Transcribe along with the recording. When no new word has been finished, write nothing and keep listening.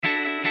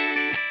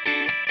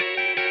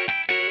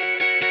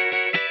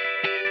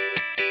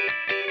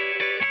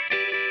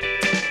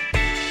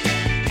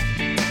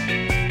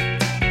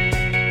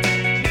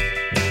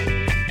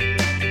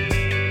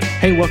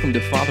Hey, welcome to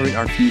Fathering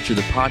Our Future,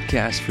 the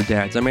podcast for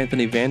dads. I'm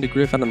Anthony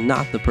Vandegrift, and I'm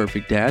not the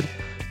perfect dad,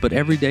 but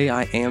every day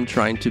I am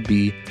trying to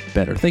be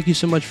better. Thank you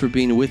so much for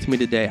being with me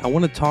today. I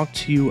want to talk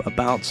to you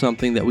about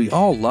something that we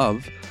all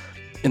love,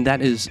 and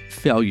that is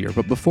failure.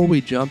 But before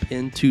we jump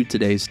into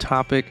today's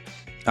topic,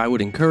 I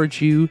would encourage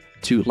you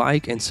to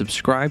like and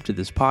subscribe to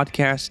this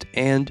podcast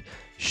and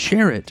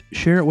share it.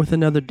 Share it with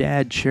another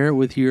dad. Share it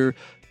with your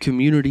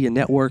community and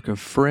network of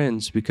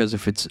friends, because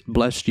if it's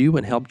blessed you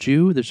and helped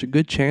you, there's a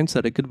good chance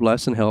that it could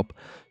bless and help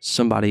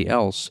somebody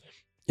else.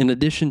 In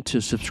addition to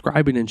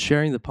subscribing and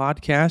sharing the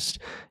podcast,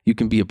 you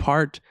can be a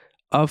part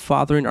of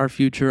Fathering Our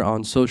Future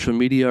on social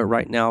media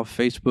right now,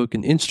 Facebook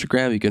and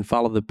Instagram. You can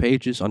follow the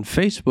pages. On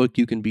Facebook,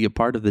 you can be a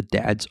part of the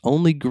Dads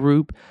Only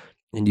group,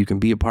 and you can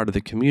be a part of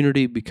the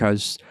community,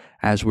 because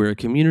as we're a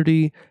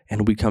community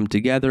and we come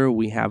together,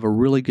 we have a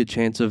really good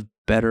chance of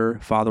better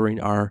fathering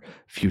our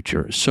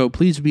future. So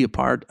please be a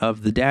part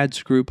of the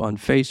Dads group on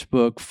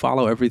Facebook.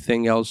 Follow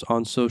everything else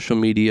on social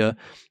media.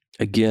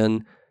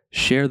 Again,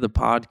 share the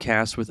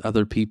podcast with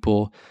other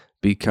people,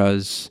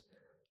 because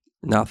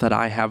not that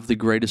I have the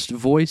greatest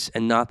voice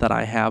and not that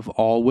I have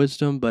all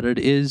wisdom, but it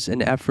is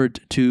an effort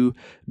to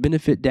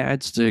benefit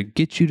dads, to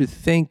get you to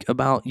think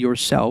about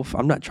yourself.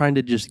 I'm not trying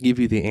to just give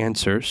you the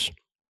answers.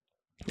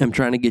 I'm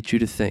trying to get you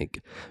to think,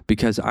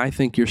 because I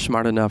think you're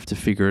smart enough to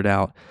figure it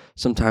out.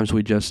 Sometimes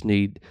we just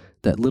need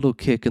that little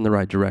kick in the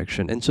right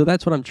direction. And so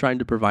that's what I'm trying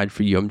to provide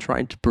for you. I'm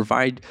trying to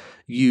provide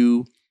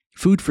you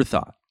food for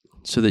thought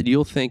so that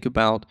you'll think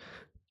about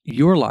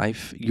your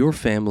life, your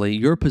family,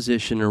 your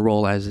position and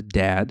role as a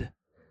dad,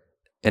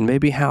 and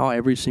maybe how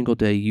every single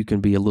day you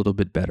can be a little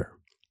bit better.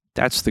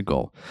 That's the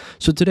goal.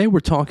 So today we're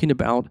talking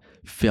about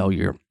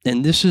failure.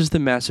 And this is the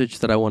message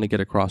that I want to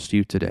get across to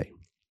you today.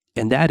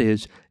 And that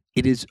is,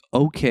 it is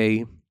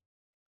okay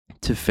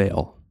to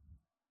fail.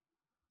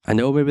 I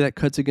know maybe that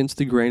cuts against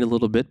the grain a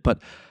little bit,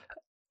 but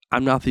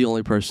I'm not the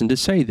only person to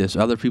say this.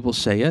 Other people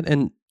say it,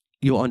 and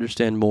you'll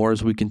understand more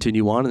as we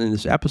continue on in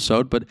this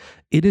episode, but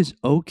it is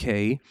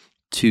okay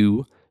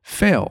to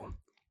fail.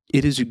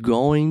 It is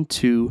going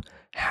to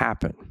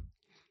happen.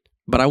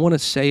 But I want to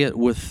say it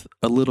with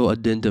a little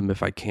addendum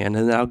if I can,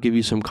 and then I'll give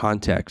you some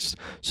context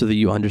so that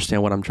you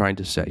understand what I'm trying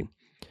to say.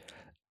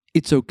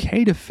 It's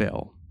okay to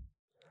fail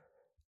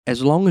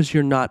as long as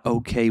you're not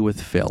okay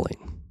with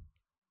failing.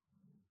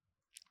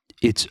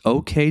 It's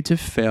okay to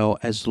fail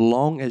as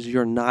long as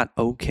you're not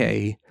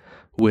okay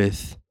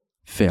with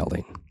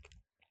failing.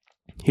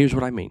 Here's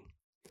what I mean.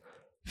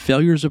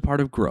 Failure is a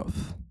part of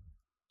growth.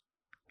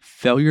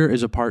 Failure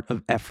is a part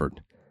of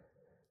effort.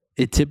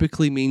 It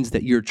typically means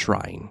that you're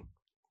trying.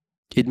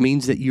 It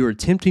means that you're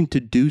attempting to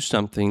do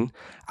something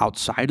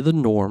outside of the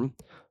norm,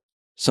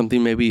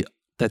 something maybe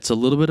that's a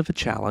little bit of a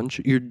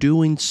challenge. You're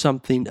doing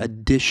something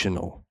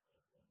additional.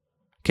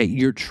 Okay,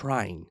 you're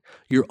trying.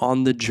 You're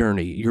on the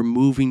journey. You're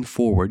moving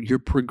forward. You're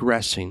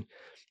progressing.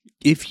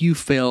 If you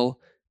fail,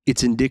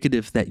 it's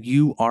indicative that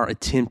you are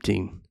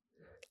attempting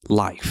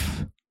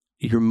life.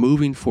 You're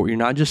moving forward. You're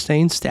not just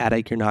staying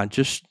static. You're not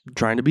just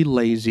trying to be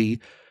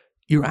lazy.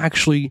 You're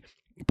actually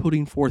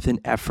putting forth an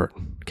effort.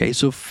 Okay,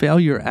 so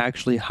failure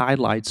actually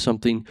highlights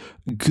something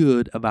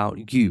good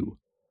about you.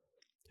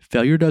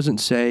 Failure doesn't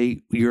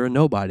say you're a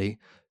nobody.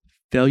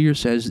 Failure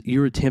says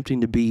you're attempting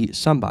to be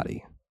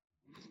somebody.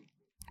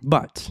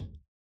 But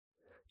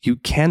you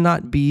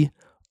cannot be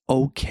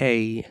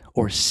okay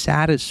or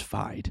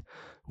satisfied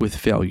with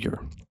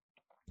failure.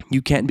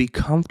 You can't be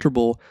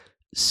comfortable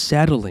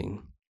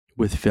settling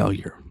with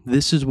failure.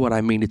 This is what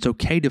I mean. It's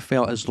okay to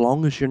fail as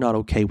long as you're not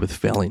okay with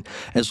failing.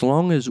 As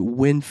long as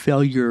when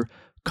failure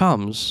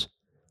comes,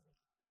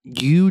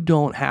 you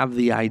don't have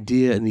the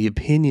idea and the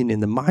opinion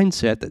and the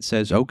mindset that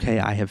says, okay,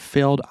 I have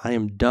failed. I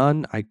am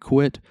done. I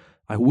quit.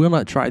 I will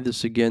not try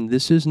this again.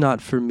 This is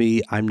not for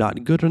me. I'm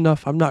not good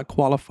enough. I'm not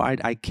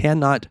qualified. I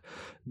cannot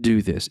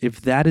do this.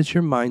 If that is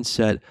your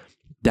mindset,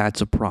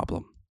 that's a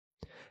problem.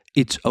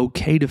 It's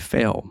okay to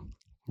fail.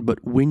 But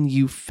when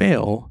you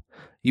fail,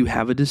 you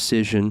have a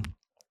decision.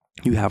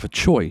 You have a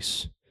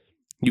choice.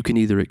 You can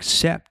either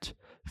accept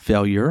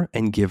failure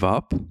and give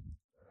up,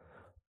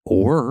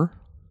 or,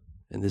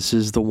 and this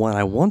is the one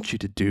I want you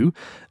to do,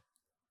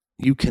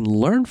 you can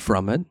learn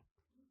from it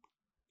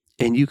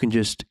and you can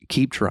just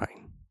keep trying.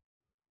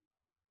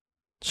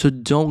 So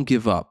don't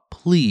give up.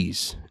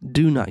 Please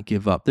do not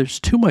give up. There's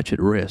too much at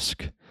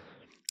risk.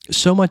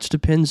 So much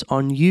depends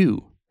on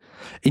you.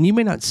 And you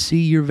may not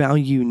see your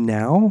value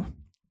now,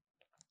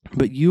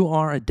 but you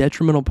are a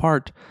detrimental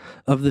part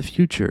of the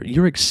future.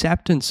 Your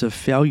acceptance of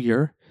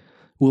failure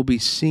will be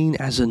seen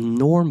as a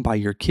norm by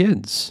your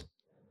kids.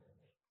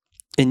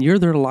 And you're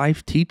their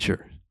life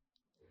teacher.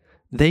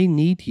 They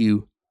need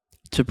you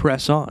to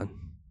press on.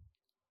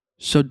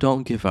 So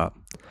don't give up.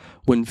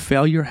 When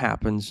failure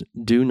happens,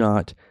 do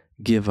not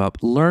give up.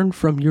 Learn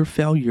from your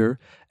failure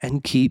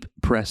and keep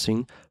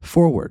pressing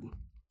forward.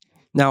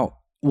 Now,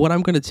 what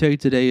I'm going to tell you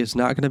today is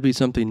not going to be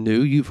something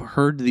new. You've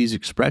heard these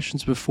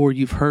expressions before.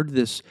 You've heard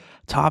this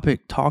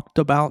topic talked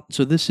about.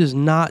 So this is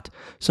not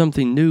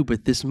something new,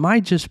 but this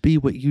might just be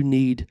what you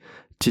need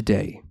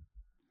today.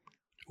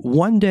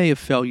 one day of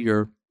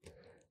failure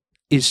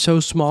is so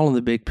small in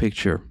the big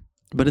picture,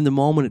 but in the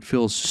moment it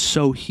feels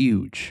so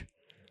huge.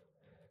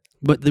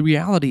 But the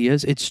reality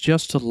is, it's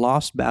just a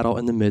lost battle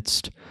in the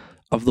midst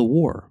of the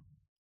war.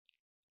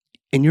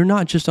 And you're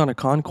not just on a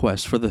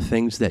conquest for the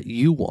things that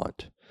you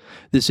want.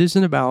 This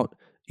isn't about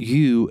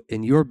you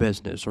and your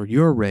business or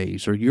your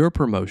raise or your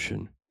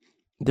promotion.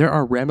 There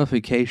are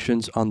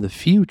ramifications on the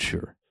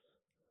future.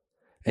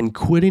 And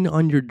quitting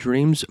on your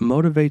dreams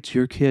motivates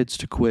your kids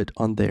to quit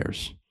on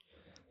theirs.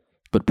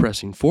 But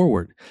pressing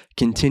forward,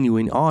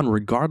 continuing on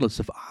regardless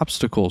of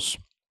obstacles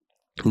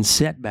and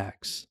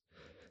setbacks,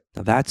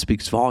 now that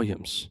speaks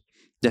volumes.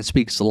 That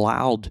speaks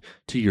loud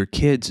to your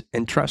kids.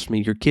 And trust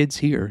me, your kids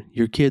hear,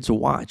 your kids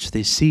watch,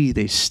 they see,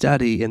 they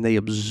study, and they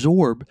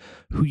absorb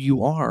who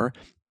you are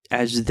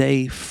as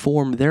they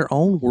form their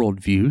own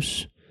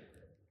worldviews,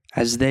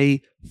 as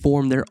they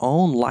form their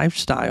own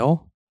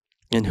lifestyle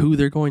and who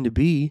they're going to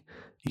be.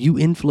 You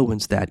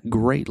influence that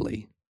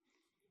greatly.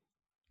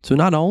 So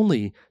not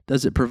only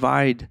does it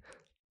provide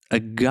a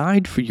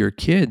guide for your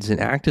kids and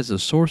act as a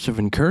source of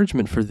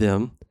encouragement for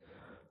them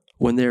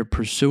when they're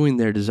pursuing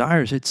their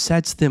desires, it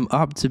sets them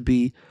up to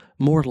be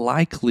more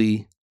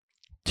likely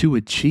to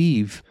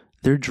achieve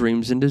their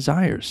dreams and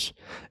desires.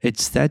 It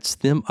sets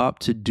them up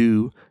to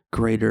do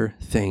greater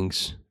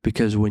things,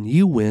 because when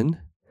you win,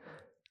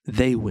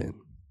 they win.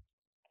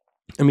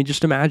 I mean,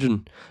 just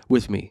imagine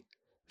with me,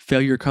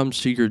 failure comes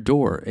to your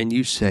door and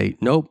you say,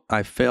 nope,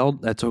 I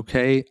failed. That's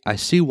okay. I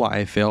see why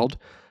I failed.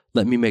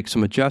 Let me make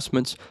some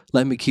adjustments.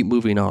 Let me keep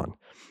moving on.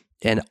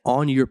 And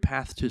on your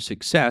path to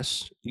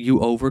success, you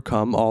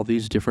overcome all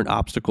these different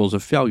obstacles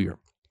of failure.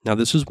 Now,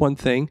 this is one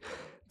thing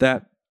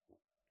that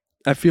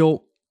I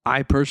feel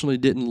I personally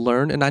didn't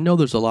learn, and I know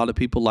there's a lot of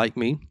people like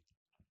me,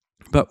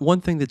 but one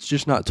thing that's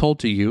just not told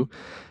to you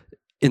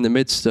in the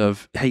midst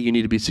of, hey, you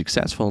need to be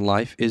successful in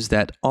life, is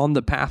that on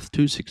the path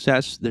to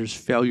success, there's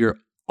failure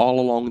all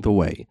along the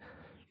way.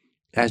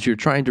 As you're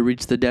trying to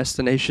reach the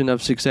destination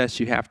of success,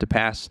 you have to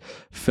pass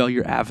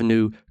Failure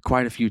Avenue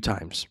quite a few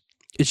times.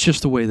 It's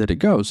just the way that it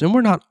goes. And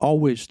we're not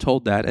always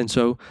told that. And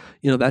so,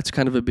 that's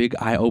kind of a big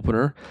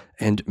eye-opener.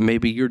 And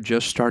maybe you're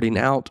just starting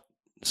out,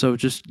 so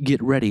just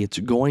get ready. It's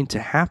going to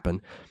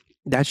happen.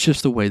 That's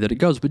just the way that it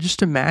goes. But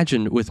just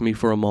imagine with me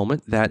for a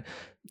moment that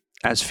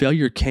as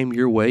failure came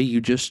your way,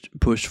 you just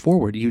pushed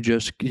forward. You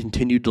just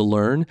continued to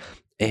learn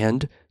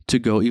and to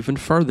go even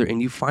further.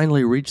 And you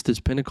finally reached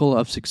this pinnacle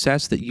of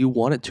success that you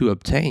wanted to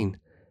obtain.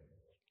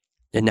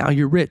 And now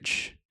you're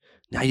rich.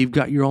 Now you've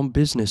got your own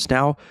business.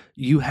 Now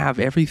you have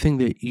everything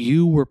that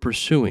you were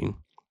pursuing.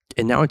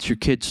 And now it's your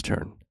kid's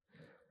turn.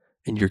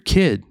 And your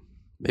kid,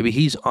 maybe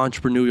he's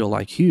entrepreneurial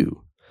like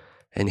you,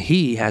 and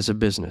he has a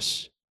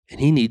business, and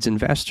he needs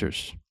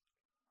investors.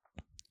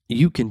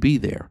 You can be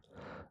there.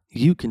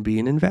 You can be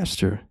an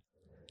investor.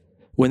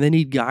 When they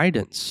need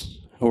guidance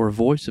or a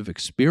voice of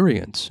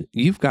experience,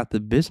 you've got the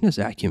business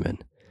acumen.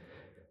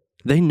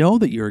 They know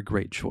that you're a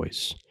great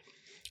choice.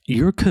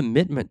 Your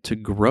commitment to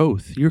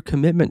growth, your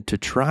commitment to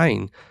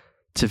trying,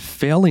 to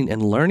failing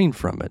and learning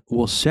from it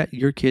will set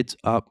your kids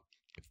up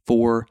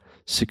for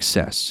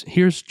success.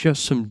 Here's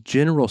just some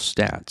general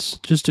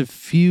stats, just a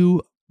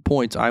few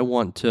points I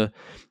want to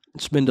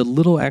spend a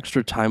little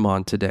extra time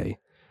on today.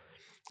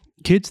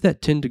 Kids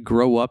that tend to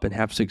grow up and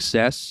have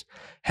success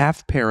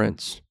have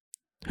parents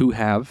who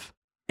have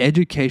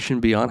education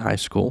beyond high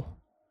school.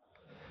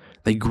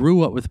 They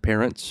grew up with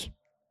parents,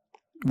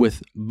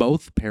 with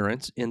both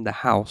parents in the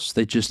house.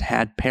 They just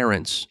had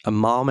parents, a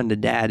mom and a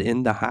dad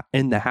in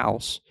the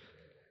house.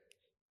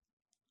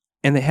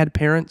 And they had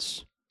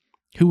parents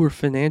who were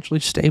financially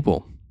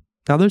stable.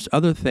 Now, there's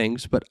other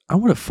things, but I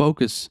want to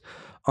focus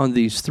on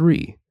these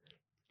three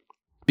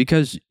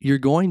because you're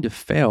going to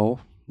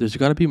fail. There's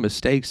going to be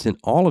mistakes in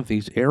all of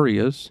these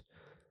areas,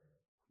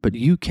 but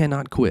you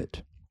cannot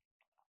quit.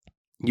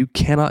 You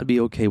cannot be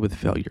okay with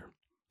failure.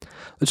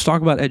 Let's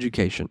talk about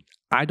education.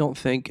 I don't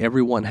think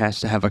everyone has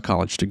to have a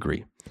college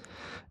degree.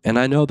 And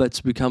I know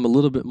that's become a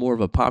little bit more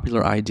of a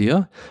popular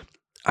idea.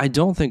 I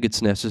don't think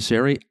it's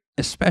necessary,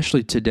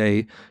 especially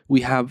today.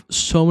 We have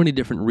so many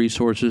different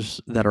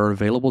resources that are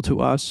available to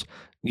us.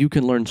 You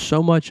can learn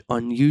so much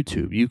on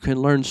YouTube. You can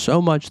learn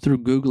so much through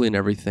Googling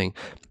everything.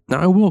 Now,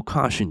 I will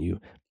caution you,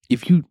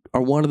 if you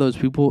are one of those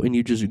people and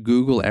you just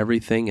Google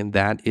everything and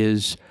that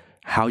is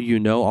how you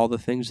know all the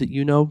things that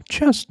you know,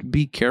 just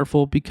be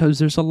careful because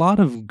there's a lot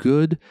of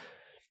good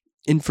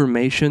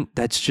information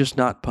that's just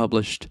not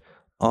published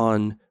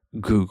on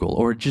Google,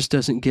 or it just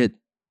doesn't get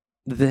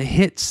the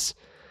hits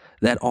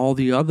that all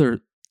the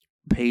other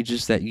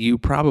pages that you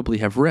probably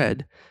have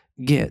read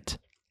get.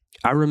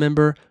 I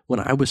remember when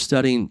I was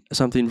studying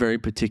something very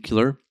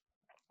particular,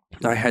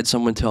 I had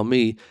someone tell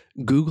me,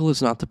 Google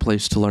is not the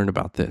place to learn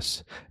about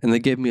this. And they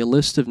gave me a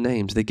list of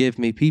names. They gave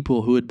me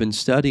people who had been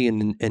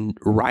studying and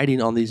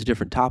writing on these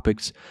different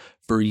topics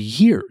for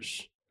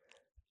years.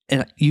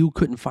 And you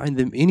couldn't find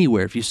them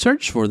anywhere. If you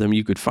searched for them,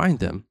 you could find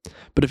them.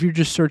 But if you're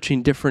just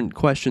searching different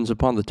questions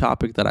upon the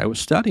topic that I was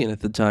studying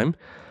at the time,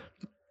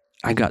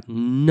 I got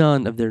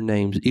none of their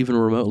names even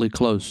remotely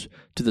close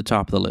to the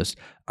top of the list.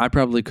 I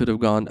probably could have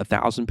gone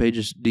 1,000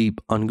 pages deep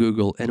on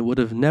Google and would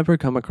have never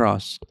come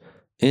across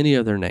any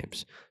of their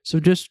names. So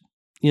just,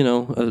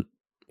 a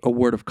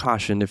word of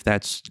caution if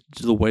that's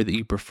the way that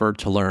you prefer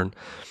to learn.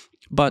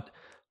 But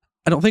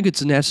I don't think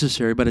it's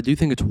necessary, but I do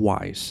think it's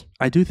wise.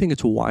 I do think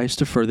it's wise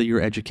to further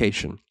your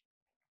education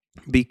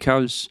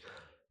because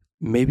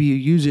maybe you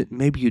use it,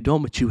 maybe you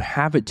don't, but you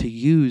have it to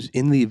use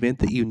in the event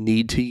that you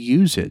need to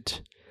use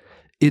it.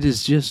 It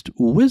is just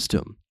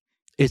wisdom.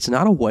 It's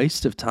not a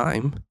waste of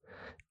time.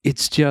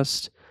 It's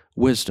just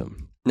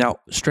wisdom. Now,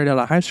 straight out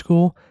of high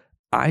school,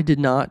 I did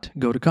not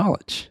go to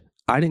college.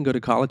 I didn't go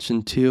to college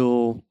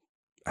until,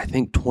 I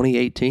think,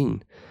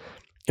 2018.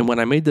 And when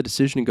I made the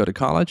decision to go to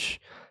college,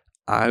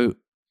 I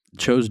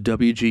chose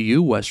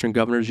WGU, Western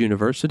Governors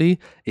University.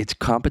 It's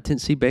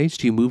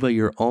competency-based. You move at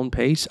your own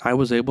pace. I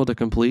was able to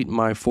complete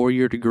my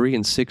 4-year degree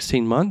in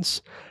 16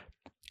 months.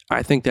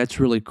 I think that's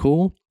really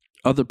cool.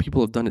 Other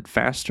people have done it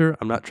faster.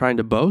 I'm not trying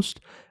to boast.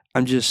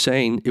 I'm just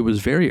saying it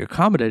was very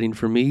accommodating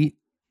for me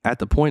at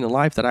the point in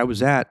life that I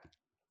was at.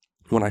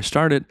 When I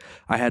started,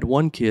 I had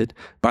one kid.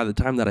 By the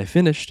time that I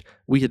finished,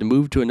 we had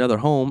moved to another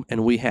home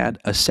and we had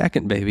a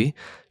second baby.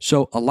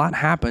 So a lot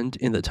happened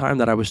in the time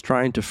that I was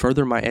trying to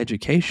further my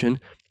education.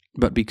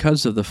 But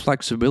because of the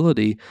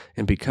flexibility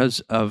and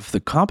because of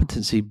the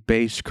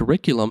competency-based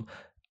curriculum,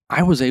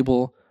 I was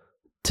able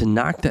to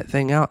knock that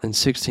thing out in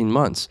 16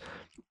 months.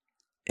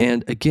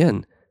 And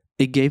again,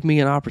 it gave me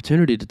an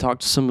opportunity to talk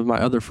to some of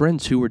my other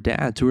friends who were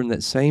dads who were in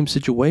that same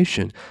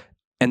situation.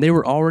 And they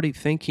were already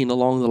thinking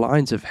along the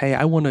lines of, hey,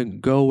 I want to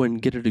go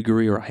and get a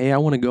degree, or hey, I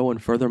want to go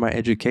and further my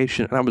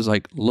education. And I was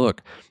like,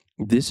 look,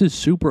 this is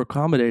super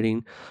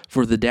accommodating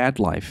for the dad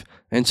life.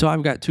 And so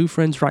I've got 2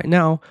 friends right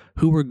now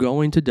who were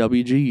going to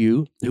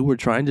WGU, who were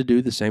trying to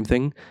do the same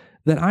thing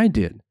that I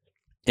did.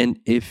 And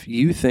if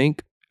you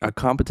think a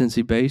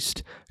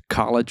competency-based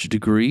college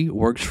degree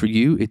works for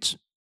you, it's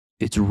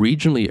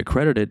regionally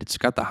accredited. It's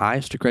got the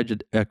highest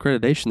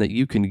accreditation that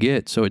you can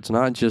get. So it's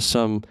not just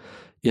some,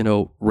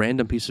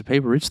 random piece of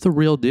paper. It's the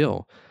real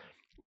deal.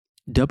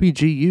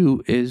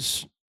 WGU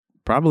is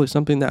probably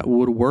something that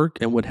would work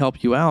and would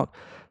help you out.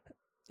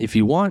 If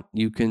you want,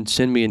 you can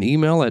send me an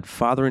email at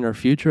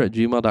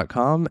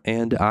fatheringourfuture@gmail.com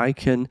and I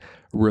can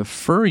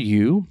refer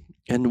you.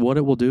 And what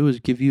it will do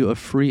is give you a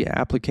free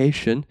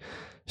application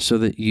so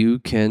that you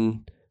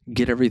can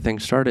get everything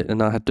started and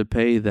not have to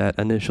pay that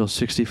initial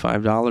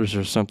 $65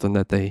 or something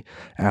that they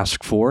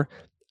ask for.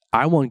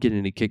 I won't get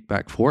any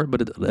kickback for it,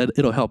 but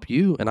it'll help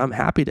you, and I'm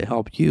happy to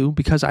help you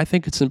because I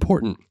think it's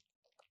important.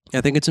 I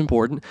think it's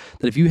important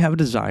that if you have a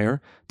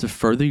desire to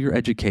further your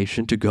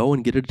education, to go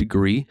and get a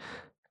degree,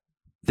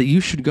 that you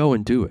should go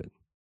and do it.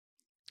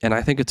 And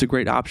I think it's a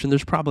great option.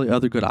 There's probably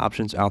other good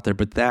options out there,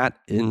 but that,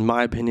 in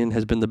my opinion,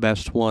 has been the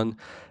best one.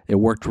 It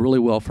worked really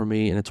well for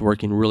me, and it's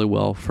working really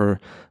well for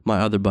my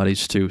other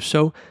buddies too.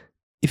 So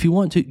if you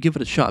want to, give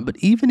it a shot. But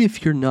even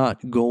if you're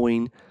not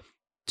going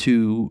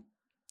to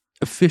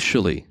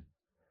officially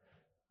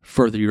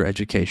further your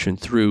education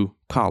through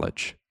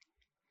college,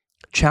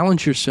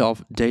 challenge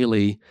yourself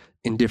daily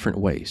in different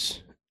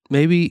ways.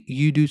 Maybe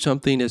you do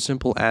something as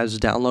simple as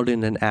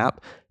downloading an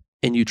app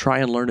and you try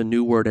and learn a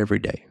new word every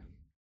day.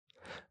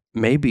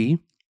 Maybe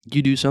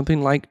you do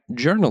something like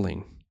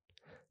journaling.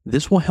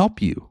 This will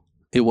help you.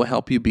 It will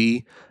help you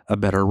be a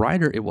better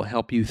writer. It will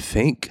help you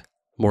think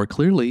more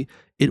clearly.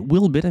 It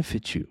will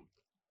benefit you.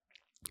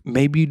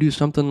 Maybe you do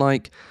something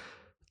like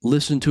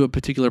listen to a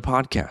particular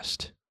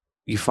podcast.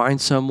 You find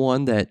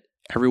someone that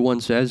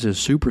everyone says is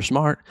super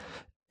smart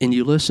and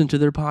you listen to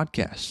their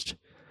podcast.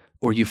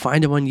 Or you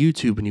find them on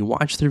YouTube and you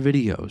watch their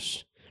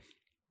videos.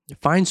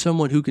 Find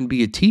someone who can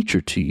be a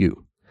teacher to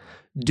you.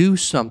 Do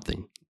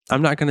something.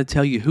 I'm not going to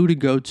tell you who to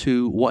go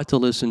to, what to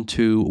listen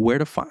to, where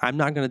to find. I'm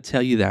not going to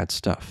tell you that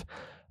stuff.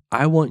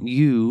 I want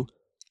you,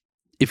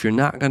 if you're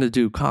not going to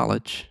do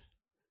college,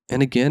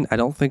 and again, I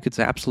don't think it's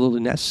absolutely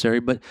necessary,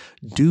 but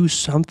do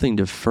something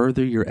to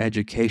further your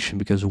education,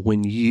 because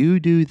when you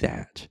do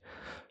that,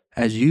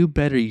 as you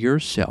better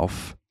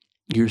yourself,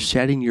 you're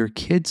setting your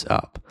kids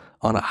up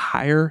on a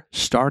higher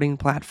starting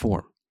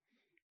platform.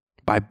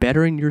 By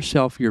bettering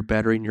yourself, you're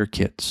bettering your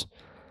kids.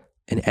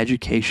 And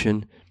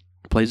education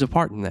plays a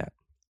part in that.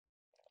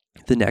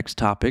 The next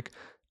topic,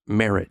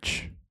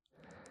 marriage.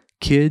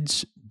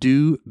 Kids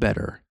do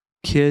better.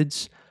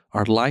 Kids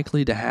are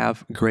likely to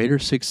have greater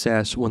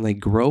success when they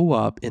grow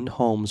up in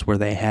homes where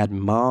they had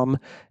mom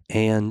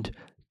and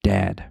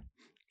dad.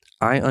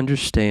 I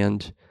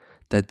understand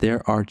that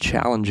there are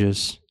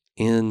challenges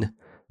in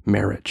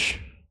marriage.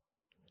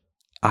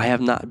 I have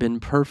not been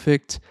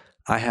perfect.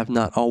 I have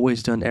not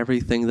always done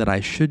everything that I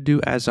should do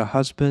as a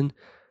husband.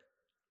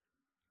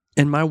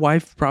 And my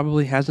wife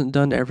probably hasn't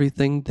done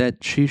everything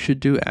that she should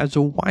do as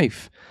a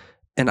wife.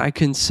 And I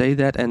can say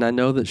that, and I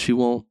know that she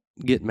won't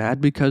get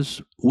mad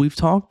because we've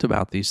talked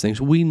about these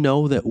things. We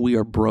know that we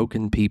are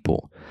broken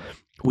people.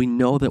 We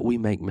know that we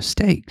make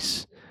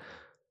mistakes.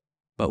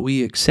 But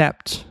we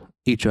accept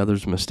each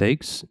other's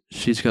mistakes.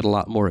 She's got a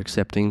lot more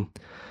accepting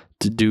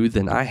to do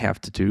than I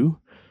have to do.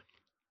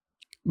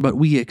 But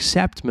we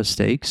accept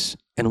mistakes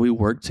and we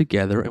work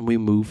together and we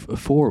move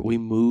forward. We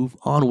move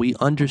on. We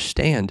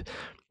understand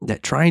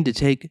that trying to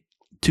take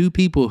two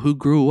people who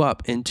grew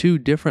up in two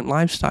different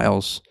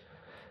lifestyles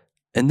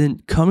and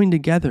then coming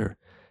together,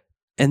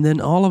 and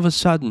then all of a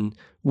sudden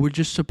we're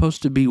just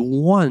supposed to be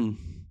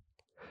one.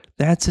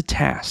 That's a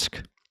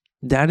task.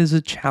 That is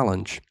a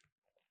challenge.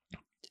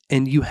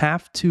 And you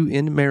have to,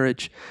 in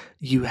marriage,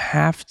 you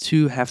have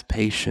to have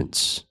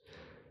patience.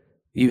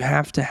 You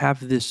have to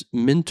have this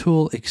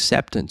mental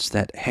acceptance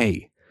that,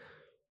 hey,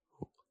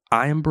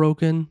 I am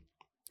broken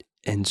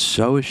and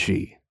so is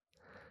she.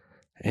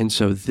 And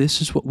so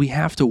this is what we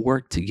have to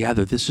work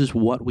together. This is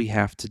what we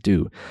have to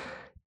do.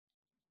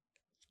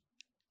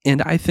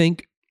 And I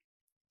think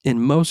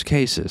in most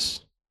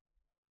cases,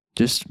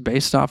 just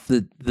based off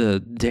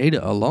the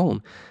data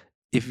alone,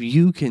 if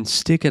you can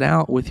stick it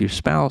out with your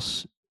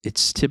spouse,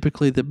 it's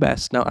typically the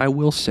best. Now, I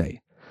will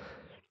say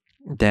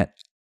that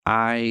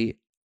I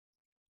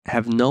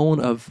have known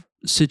of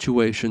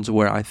situations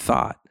where I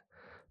thought,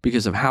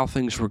 because of how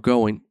things were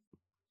going,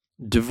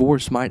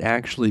 divorce might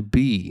actually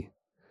be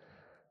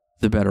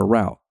the better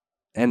route.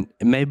 And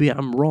maybe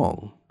I'm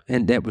wrong.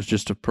 And that was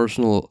just a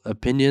personal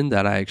opinion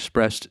that I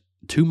expressed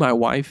to my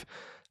wife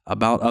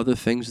about other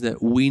things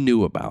that we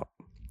knew about.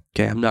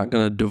 Okay, I'm not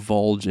going to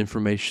divulge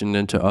information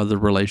into other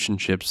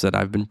relationships that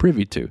I've been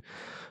privy to.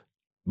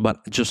 But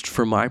just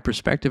from my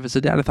perspective as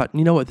a dad, I thought,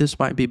 you know what, this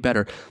might be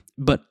better.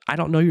 But I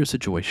don't know your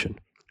situation.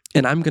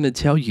 And I'm going to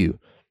tell you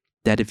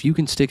that if you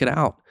can stick it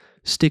out,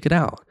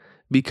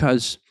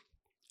 because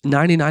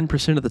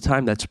 99% of the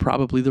time, that's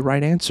probably the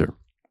right answer.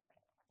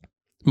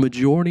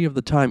 Majority of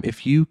the time,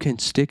 if you can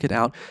stick it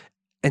out,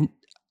 and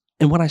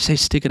when I say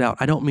stick it out,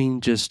 I don't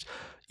mean just,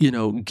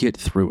 get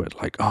through it.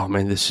 Like, oh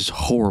man, this is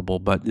horrible,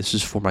 but this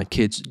is for my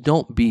kids.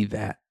 Don't be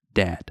that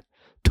dad.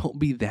 Don't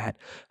be that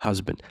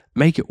husband.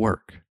 Make it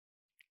work.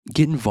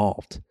 Get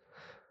involved.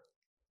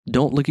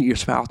 Don't look at your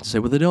spouse and say,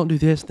 well, they don't do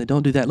this, they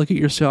don't do that. Look at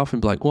yourself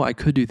and be like, well, I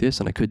could do this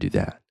and I could do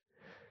that.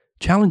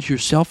 Challenge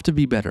yourself to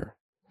be better,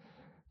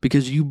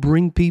 because you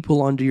bring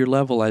people onto your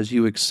level as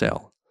you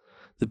excel.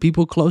 The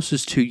people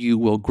closest to you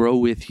will grow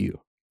with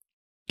you.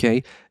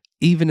 Okay?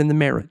 Even in the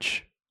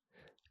marriage.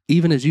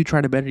 Even as you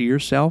try to better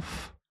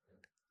yourself,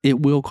 it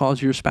will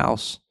cause your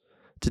spouse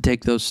to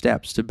take those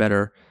steps to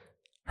better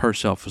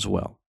herself as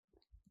well.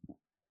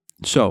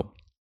 So,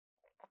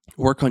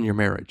 work on your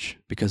marriage,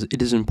 because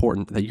it is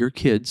important that your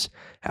kids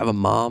have a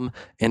mom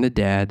and a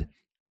dad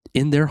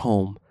in their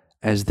home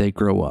as they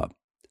grow up.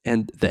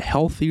 And the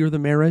healthier the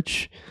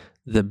marriage,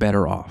 the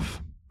better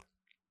off.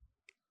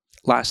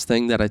 Last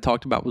thing that I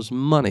talked about was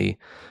money,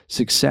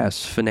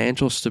 success,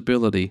 financial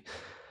stability.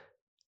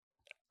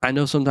 I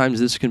know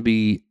sometimes this can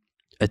be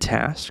a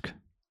task,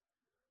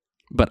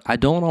 but I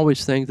don't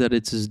always think that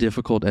it's as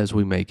difficult as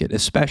we make it,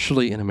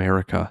 especially in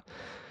America.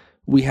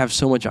 We have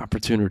so much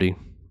opportunity.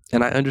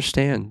 And I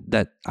understand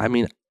that, I'm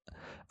in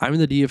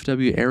the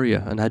DFW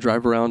area and I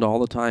drive around all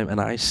the time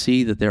and I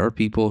see that there are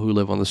people who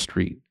live on the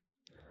street.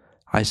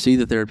 I see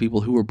that there are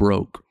people who are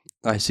broke.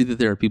 I see that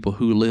there are people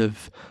who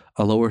live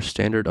a lower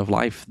standard of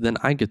life than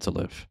I get to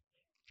live.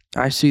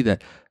 I see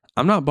that.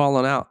 I'm not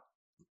balling out.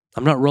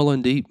 I'm not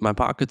rolling deep. My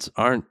pockets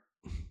aren't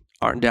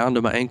down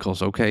to my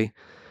ankles, okay?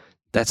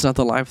 That's not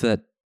the life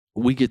that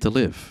we get to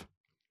live.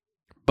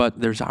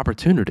 But there's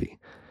opportunity.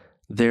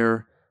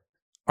 There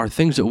are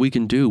things that we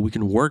can do, we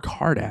can work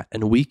hard at,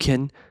 and we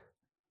can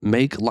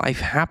make life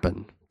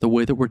happen the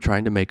way that we're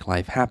trying to make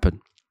life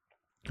happen.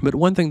 But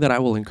one thing that I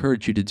will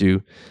encourage you to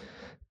do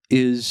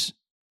is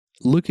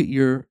look at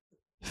your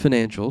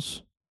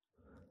financials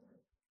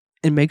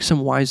and make some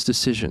wise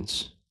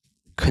decisions.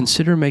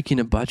 Consider making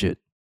a budget.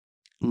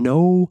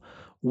 Know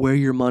where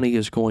your money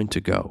is going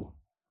to go.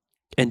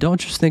 And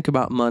don't just think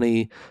about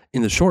money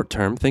in the short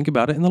term, think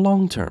about it in the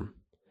long term.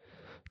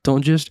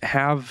 Don't just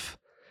have,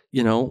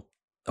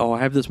 I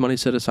have this money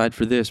set aside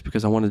for this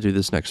because I want to do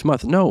this next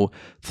month. No,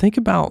 think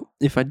about,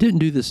 if I didn't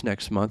do this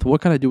next month, what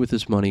can I do with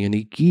this money in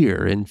a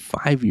year, in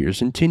 5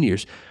 years, in 10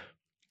 years?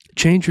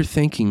 Change your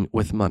thinking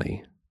with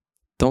money.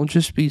 Don't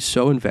just be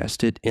so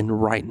invested in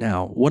right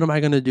now. What am I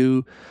going to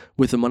do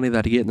with the money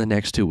that I get in the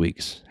next 2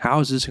 weeks? How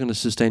is this going to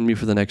sustain me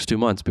for the next 2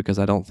 months? Because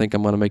I don't think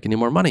I'm going to make any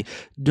more money.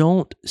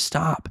 Don't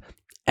stop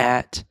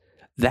at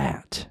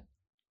that.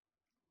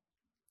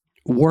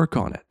 Work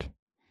on it.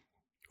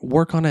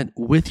 Work on it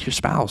with your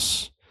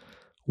spouse.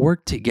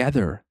 Work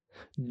together.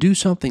 Do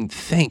something.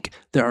 Think.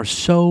 There are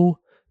so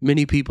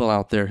many people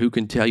out there who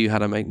can tell you how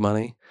to make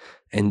money.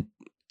 And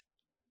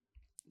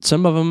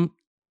some of them,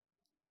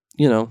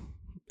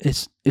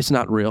 it's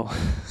not real.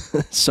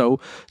 So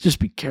just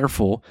be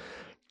careful.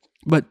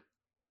 But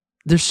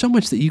there's so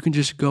much that you can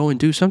just go and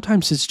do.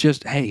 Sometimes it's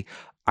just, hey,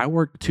 I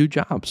work 2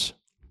 jobs.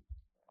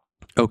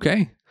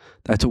 Okay,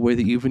 that's a way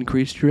that you've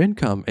increased your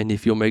income. And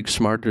if you'll make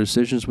smarter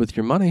decisions with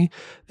your money,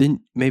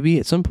 then maybe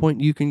at some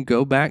point you can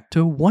go back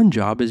to 1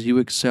 job as you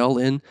excel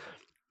in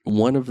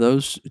one of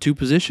those 2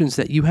 positions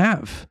that you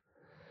have.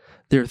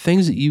 There are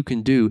things that you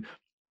can do.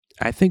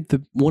 I think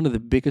one of the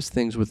biggest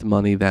things with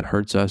money that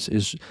hurts us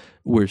is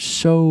we're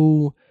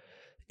so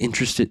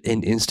interested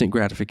in instant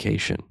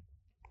gratification.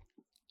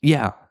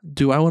 Yeah,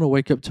 do I want to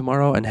wake up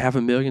tomorrow and have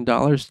 $1 million?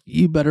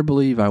 You better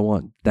believe I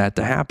want that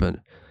to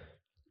happen.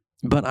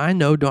 But I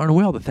know darn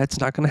well that that's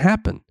not going to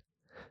happen.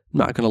 I'm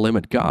not going to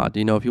limit God.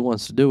 If he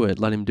wants to do it,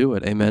 let him do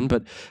it. Amen.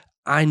 But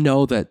I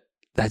know that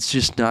that's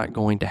just not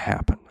going to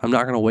happen. I'm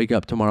not going to wake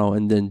up tomorrow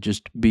and then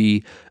just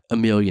be a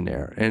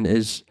millionaire. And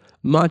as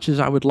much as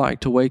I would like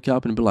to wake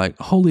up and be like,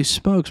 holy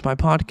smokes, my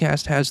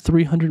podcast has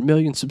 300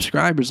 million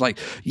subscribers. Like,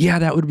 yeah,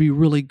 that would be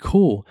really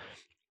cool.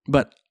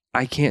 But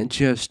I can't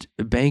just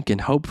bank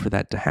and hope for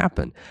that to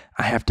happen.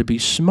 I have to be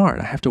smart.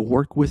 I have to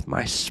work with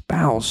my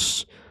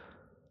spouse.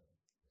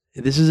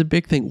 This is a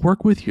big thing.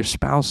 Work with your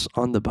spouse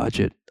on the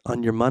budget,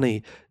 on your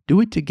money.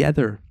 Do it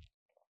together.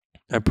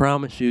 I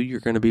promise you're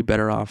going to be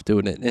better off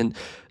doing it. And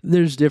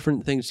there's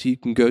different things you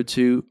can go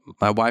to.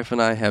 My wife and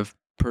I have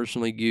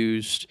personally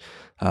used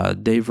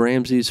Dave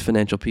Ramsey's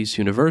Financial Peace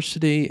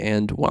University,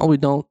 and while we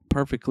don't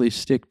perfectly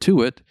stick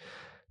to it,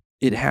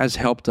 it has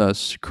helped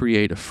us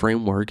create a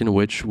framework in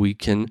which we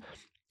can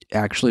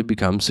actually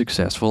become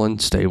successful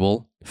and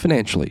stable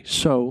financially.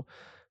 So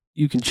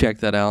you can check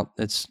that out.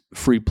 It's a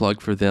free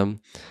plug for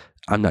them.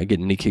 I'm not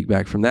getting any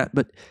kickback from that,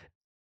 but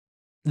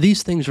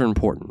these things are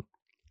important.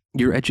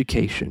 Your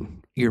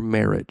education, your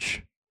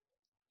marriage,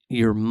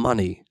 your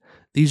money,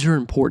 these are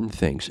important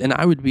things. And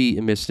I would be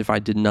amiss if I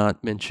did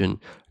not mention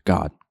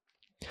God.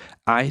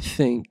 I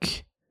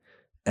think,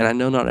 and I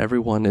know not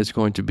everyone is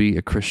going to be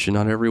a Christian,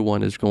 not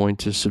everyone is going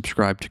to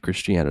subscribe to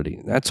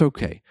Christianity. That's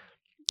okay.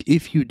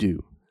 If you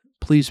do,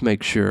 please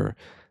make sure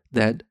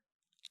that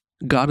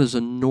God is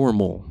a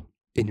normal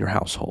in your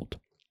household.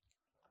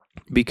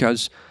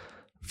 Because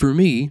for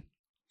me,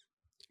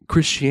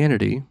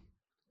 Christianity,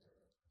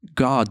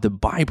 God, the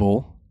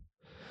Bible,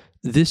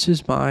 this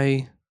is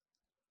my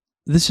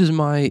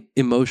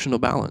emotional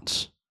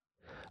balance.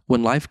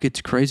 When life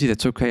gets crazy,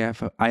 that's okay.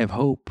 I have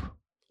hope.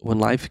 When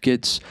life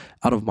gets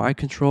out of my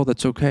control,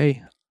 that's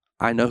okay.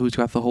 I know who's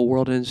got the whole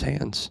world in his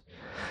hands.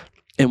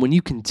 And when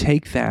you can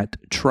take that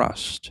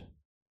trust,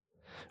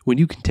 when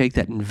you can take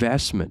that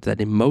investment,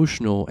 that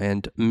emotional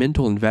and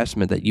mental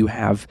investment that you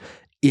have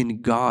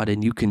in God,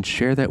 and you can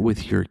share that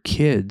with your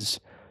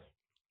kids,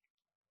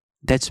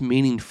 that's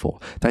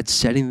meaningful. That's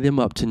setting them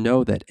up to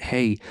know that,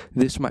 hey,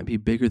 this might be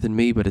bigger than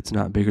me, but it's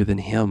not bigger than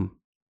him.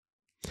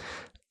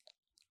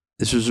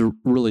 This is a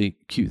really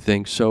cute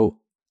thing. So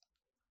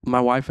my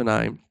wife and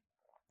I,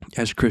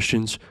 as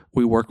Christians,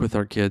 we work with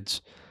our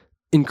kids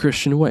in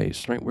Christian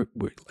ways, right?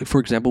 For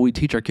example, we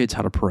teach our kids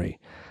how to pray.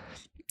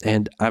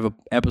 And I have an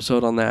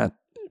episode on that.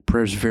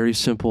 Prayer is very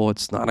simple.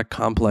 It's not a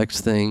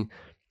complex thing.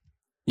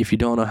 If you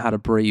don't know how to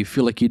pray, you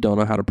feel like you don't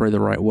know how to pray the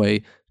right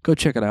way, go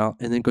check it out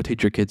and then go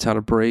teach your kids how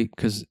to pray,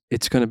 because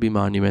it's going to be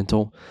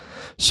monumental.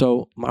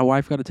 So my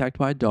wife got attacked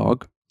by a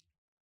dog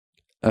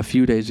a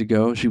few days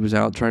ago. She was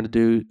out trying to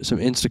do some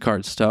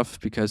Instacart stuff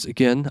because,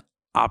 again,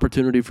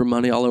 opportunity for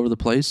money all over the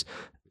place.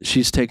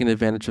 She's taking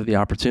advantage of the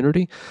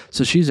opportunity.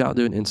 So she's out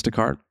doing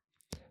Instacart,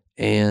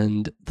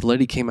 and the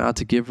lady came out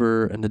to give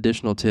her an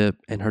additional tip,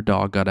 and her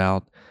dog got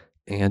out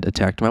and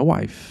attacked my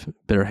wife.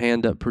 Bit her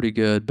hand up pretty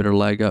good, bit her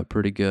leg up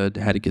pretty good,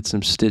 had to get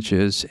some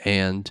stitches,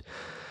 and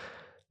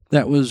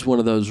that was one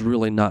of those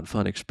really not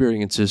fun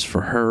experiences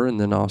for her and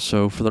then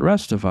also for the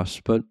rest of us.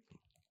 But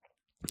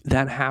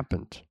that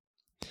happened.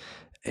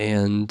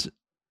 And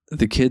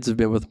the kids have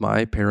been with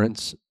my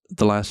parents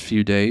the last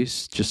few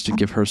days just to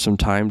give her some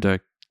time to,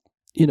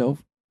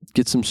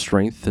 get some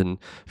strength and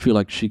feel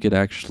like she could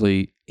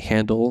actually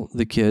handle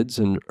the kids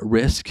and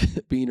risk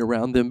being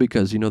around them,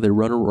 because, they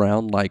run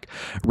around like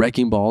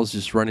wrecking balls,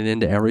 just running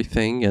into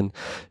everything. And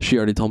she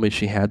already told me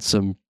she had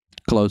some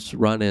close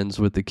run-ins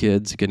with the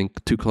kids, getting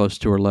too close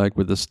to her leg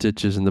where the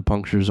stitches and the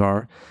punctures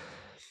are.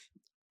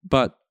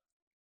 But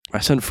my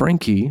son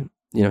Frankie,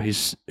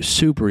 he's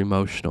super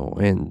emotional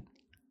and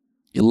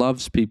he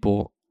loves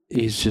people.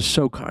 He's just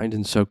so kind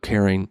and so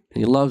caring.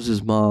 He loves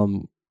his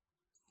mom,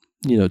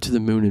 to the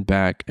moon and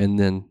back, and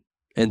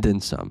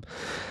then some.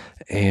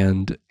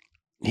 And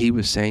he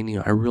was saying,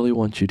 I really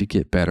want you to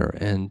get better.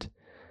 And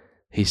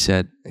he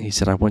said,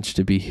 I want you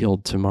to be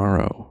healed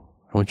tomorrow.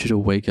 I want you to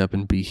wake up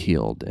and be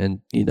healed.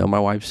 And, my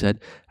wife said,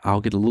 I'll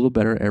get a little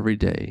better every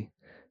day.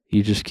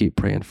 You just keep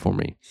praying for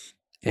me.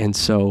 And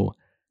so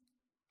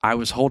I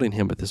was holding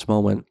him at this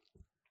moment,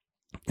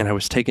 and I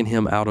was taking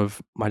him out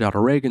of my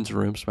daughter Reagan's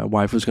room. So my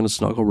wife was going to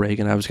snuggle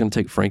Reagan. I was going to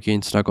take Frankie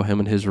and snuggle him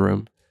in his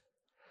room.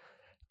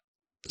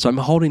 So I'm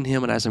holding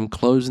him, and as I'm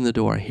closing the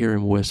door, I hear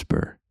him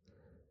whisper.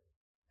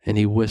 And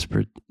he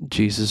whispered,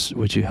 Jesus,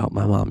 would you help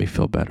my mommy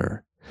feel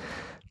better?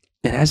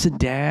 And as a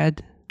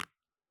dad,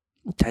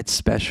 that's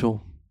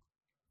special,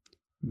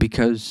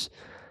 because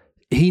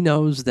he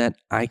knows that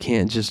I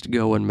can't just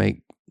go and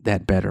make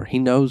that better. He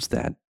knows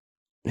that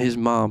his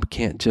mom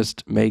can't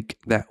just make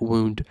that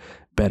wound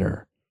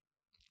better.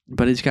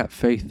 But he's got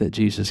faith that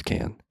Jesus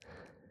can.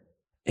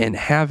 And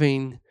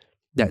having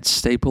that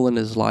staple in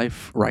his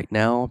life right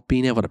now,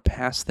 being able to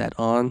pass that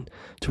on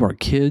to our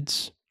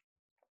kids,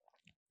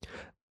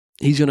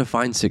 He's going to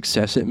find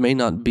success. It may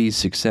not be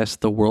success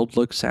the world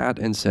looks at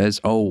and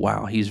says, oh,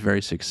 wow, he's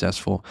very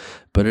successful.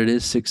 But it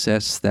is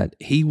success that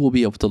he will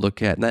be able to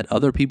look at and that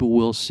other people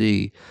will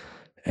see.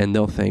 And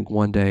they'll think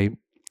one day,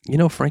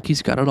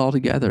 Frankie's got it all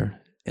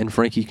together. And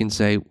Frankie can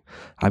say,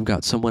 I've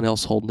got someone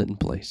else holding it in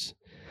place.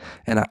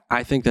 And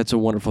I think that's a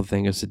wonderful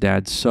thing as a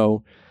dad.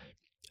 So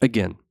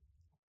again,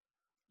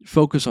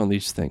 focus on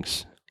these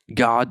things.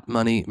 God,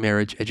 money,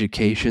 marriage,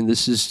 education.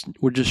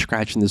 We're just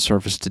scratching the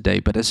surface today.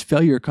 But as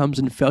failure comes,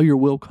 and failure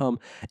will come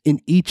in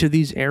each of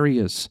these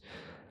areas,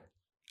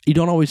 you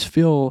don't always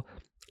feel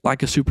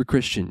like a super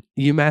Christian.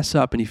 You mess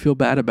up and you feel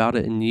bad about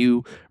it and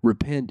you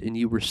repent and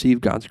you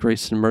receive God's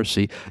grace and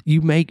mercy.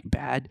 You make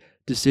bad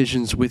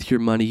decisions with your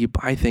money. You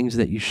buy things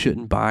that you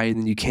shouldn't buy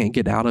and then you can't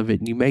get out of it.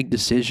 And you make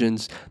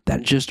decisions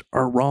that just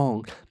are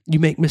wrong. You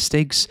make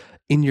mistakes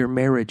in your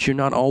marriage. You're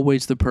not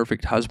always the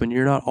perfect husband.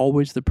 You're not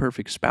always the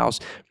perfect spouse.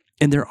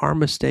 And there are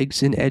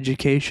mistakes in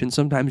education.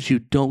 Sometimes you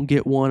don't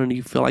get one and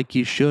you feel like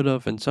you should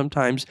have. And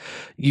sometimes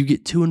you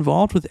get too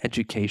involved with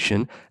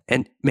education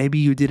and maybe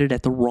you did it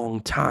at the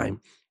wrong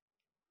time.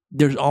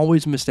 There's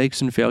always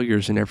mistakes and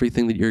failures in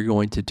everything that you're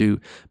going to do.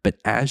 But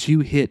as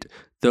you hit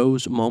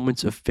those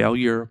moments of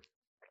failure,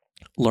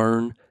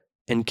 learn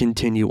and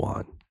continue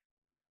on.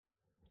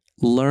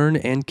 Learn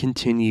and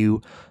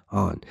continue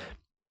on.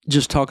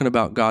 Just talking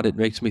about God, it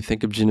makes me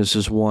think of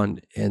Genesis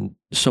 1 and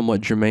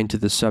somewhat germane to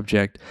the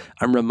subject.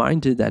 I'm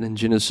reminded that in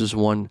Genesis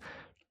 1,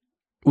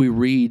 we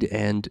read,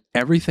 and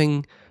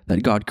everything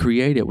that God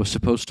created was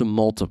supposed to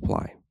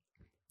multiply,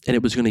 and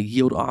it was going to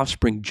yield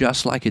offspring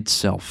just like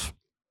itself.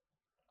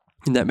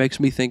 And that makes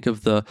me think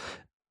of the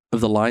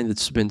line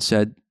that's been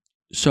said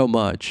so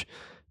much,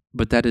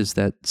 but that is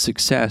that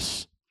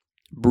success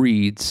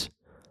breeds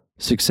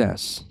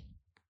success.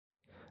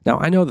 Now,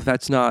 I know that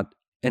that's not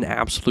an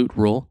absolute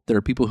rule. There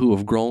are people who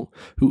have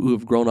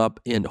grown up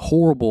in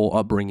horrible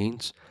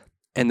upbringings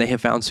and they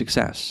have found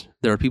success.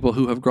 There are people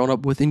who have grown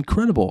up with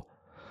incredible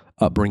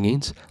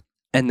upbringings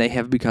and they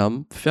have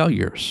become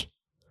failures.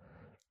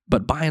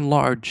 But by and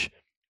large,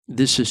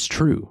 this is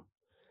true.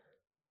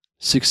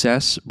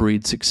 Success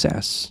breeds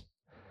success.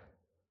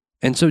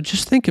 And so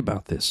just think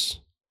about this.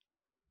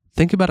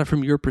 Think about it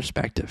from your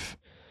perspective.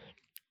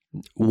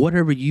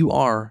 Whatever you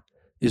are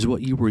is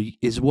what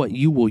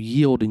you will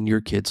yield in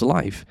your kid's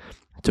life.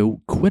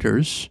 So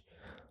quitters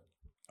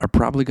are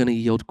probably going to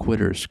yield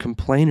quitters.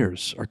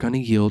 Complainers are going to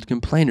yield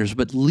complainers.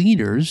 But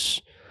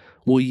leaders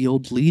will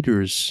yield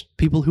leaders.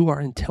 People who are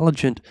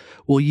intelligent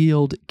will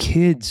yield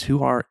kids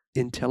who are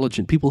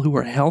intelligent. People who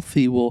are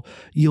healthy will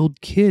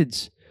yield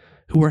kids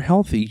who are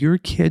healthy. Your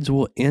kids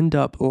will end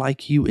up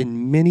like you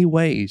in many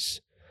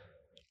ways.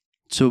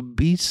 So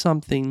be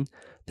something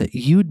that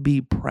you'd be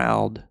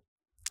proud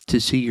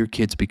to see your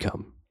kids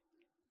become.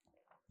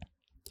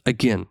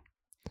 Again,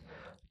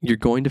 you're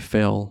going to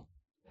fail,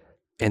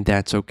 and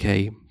that's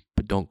okay,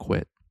 but don't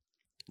quit.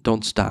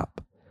 Don't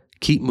stop.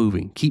 Keep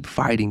moving, keep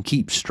fighting,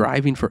 keep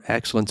striving for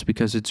excellence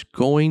because it's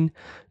going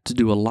to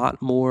do a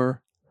lot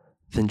more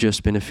than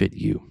just benefit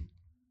you.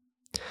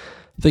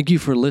 Thank you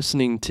for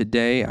listening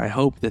today. I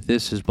hope that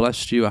this has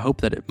blessed you. I hope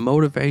that it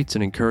motivates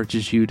and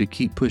encourages you to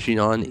keep pushing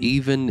on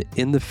even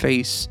in the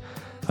face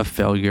of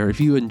failure. If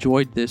you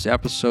enjoyed this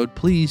episode,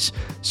 please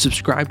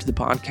subscribe to the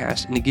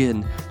podcast and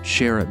again,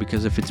 share it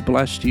because if it's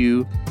blessed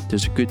you,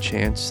 there's a good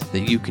chance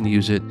that you can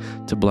use it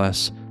to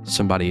bless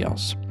somebody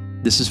else.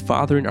 This is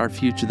Fathering Our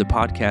Future, the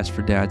podcast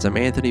for dads. I'm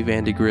Anthony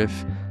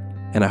Vandegrift,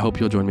 and I hope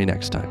you'll join me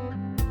next time.